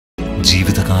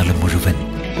ജീവിതകാലം മുഴുവൻ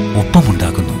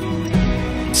ഒപ്പമുണ്ടാകുന്നു.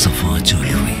 സഫാ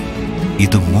ജ്വല്ലറി.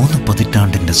 ഇത് 3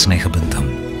 പതിറ്റാണ്ടിന്റെ സ്നേഹബന്ധം,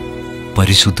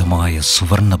 പരിശുദ്ധമായ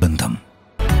സുവർണബന്ധം.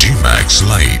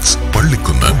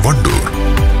 Pallikkunnu Wandoor.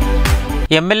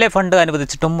 MLA fund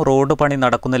അനുവദിച്ചിട്ടും road പണി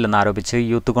നടക്കുന്നില്ലെന്നാരോപിച്ച്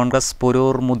യൂത്ത് കോൺഗ്രസ്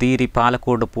പോരൂർ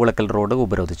മുതിരി-പാലക്കോട് പൂളക്കൽ റോഡ്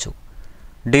ഉപരോധിച്ചു.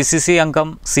 DCC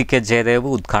അംഗം CK ജയദേവ്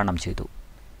ഉദ്ഘാടനം ചെയ്തു.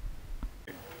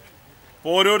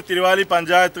 പോരൂർ തിരുവാലി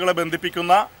പഞ്ചായത്തുകളെ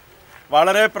ബന്ധിപ്പിക്കുന്ന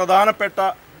വളരെ പ്രധാനപ്പെട്ട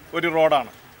ഒരു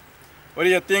റോഡാണ്. ഒരു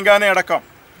യത്തീംഖാന അടക്കം,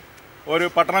 ഒരു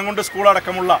പട്ടണംകുണ്ട് സ്കൂൾ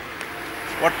അടക്കമുള്ള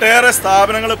ഒട്ടേറെ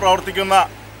സ്ഥാപനങ്ങൾ പ്രവർത്തിക്കുന്ന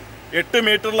 8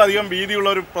 മീറ്ററിലധികം വീതിയുള്ള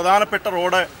ഒരു പ്രധാനപ്പെട്ട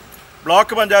റോഡ്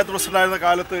ബ്ലോക്ക് പഞ്ചായത്ത് പ്രസിഡന്റായിരുന്ന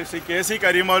കാലത്ത് ശ്രീ KC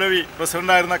കരീമൗലവി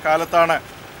പ്രസിഡന്റായിരുന്ന കാലത്താണ്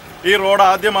ഈ റോഡ്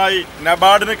ആദ്യമായി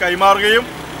നബാർഡിന് കൈമാറുകയും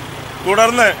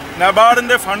തുടർന്ന്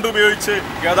നബാർഡിൻ്റെ ഫണ്ട് ഉപയോഗിച്ച്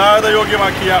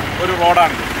ഗതാഗതയോഗ്യമാക്കിയ ഒരു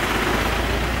റോഡാണ്.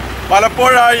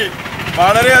 പലപ്പോഴായി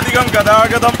വളരെയധികം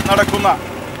ഗതാഗതം നടക്കുന്ന,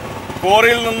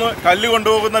 കോറിയിൽ നിന്ന് കല്ല്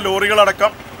കൊണ്ടുപോകുന്ന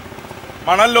ലോറികളടക്കം,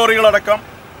 മണൽ ലോറികളടക്കം,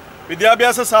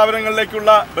 വിദ്യാഭ്യാസ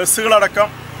സ്ഥാപനങ്ങളിലേക്കുള്ള ബസ്സുകളടക്കം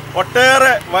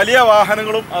ഒട്ടേറെ വലിയ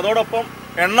വാഹനങ്ങളും അതോടൊപ്പം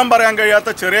എണ്ണം പറയാൻ കഴിയാത്ത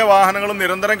ചെറിയ വാഹനങ്ങളും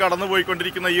നിരന്തരം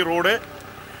കടന്നുപോയിക്കൊണ്ടിരിക്കുന്ന ഈ റോഡ്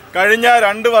കഴിഞ്ഞ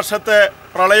 2 വർഷത്തെ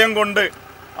പ്രളയം കൊണ്ട്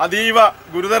അതീവ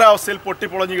ഗുരുതരാവസ്ഥയിൽ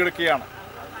പൊട്ടിപ്പൊളഞ്ഞു കിടക്കുകയാണ്.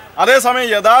 അതേസമയം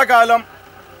യഥാകാലം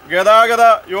ഗതാഗത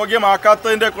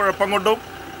യോഗ്യമാക്കാത്തതിൻ്റെ കുഴപ്പം കൊണ്ടും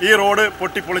ഈ റോഡ്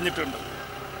പൊട്ടിപ്പൊളിഞ്ഞിട്ടുണ്ട്.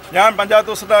 ഞാൻ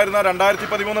പഞ്ചായത്ത് പ്രസിഡന്റായിരുന്ന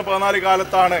 2013-14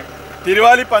 കാലത്താണ്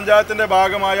തിരുവാലി പഞ്ചായത്തിൻ്റെ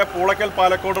ഭാഗമായ പൂളക്കൽ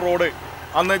പാലക്കോട് റോഡ്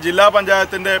അന്ന് ജില്ലാ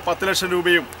പഞ്ചായത്തിൻ്റെ 10 ലക്ഷം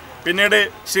രൂപയും പിന്നീട്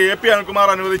ശ്രീ AP അനിൽകുമാർ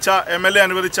അനുവദിച്ച MLA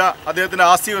അനുവദിച്ച അദ്ദേഹത്തിൻ്റെ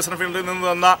ആസ്തി വികസന ഫണ്ടിൽ നിന്ന്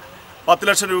തന്ന 10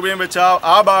 ലക്ഷം രൂപയും വെച്ച്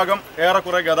ആ ഭാഗം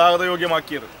ഏറെക്കുറെ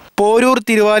ഗതാഗതയോഗ്യമാക്കിയത്. പോരൂർ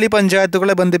തിരുവാലി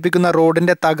പഞ്ചായത്തുകളെ ബന്ധിപ്പിക്കുന്ന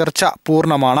റോഡിന്റെ തകർച്ച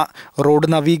പൂർണ്ണമാണ്. റോഡ്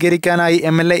നവീകരിക്കാനായി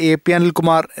MLA AP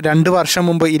അനിൽകുമാർ 2 വർഷം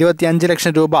മുമ്പ് 25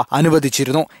 ലക്ഷം രൂപ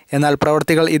അനുവദിച്ചിരുന്നു. എന്നാൽ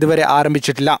പ്രവൃത്തികൾ ഇതുവരെ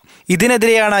ആരംഭിച്ചിട്ടില്ല.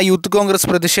 ഇതിനെതിരെയാണ് യൂത്ത്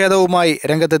കോൺഗ്രസ് പ്രതിഷേധവുമായി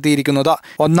രംഗത്തെത്തിയിരിക്കുന്നത്.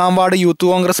 1-ാം ward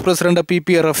youth Congress president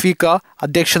PP Rafiqa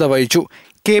അധ്യക്ഷത വഹിച്ചു.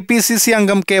 KPCC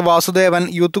അംഗം K വാസുദേവൻ,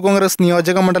 യൂത്ത് കോൺഗ്രസ്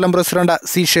നിയോജക മണ്ഡലം president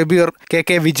C Shabeer,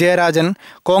 KK Vijayarajan,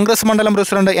 Congress മണ്ഡലം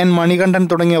പ്രസിഡന്റ് N മണികണ്ഠൻ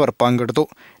തുടങ്ങിയവർ പങ്കെടുത്തു.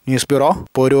 News bureau,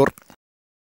 Poroor.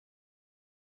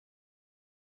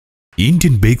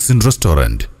 Indian bakes and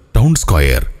restaurant, town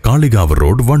square, Kalikavu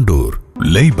road, Wandoor.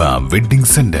 Laiba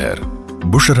wedding centre,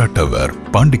 Bushra tower,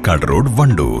 Pandikkad road,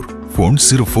 Wandoor. Phone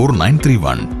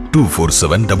 04931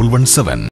 247117.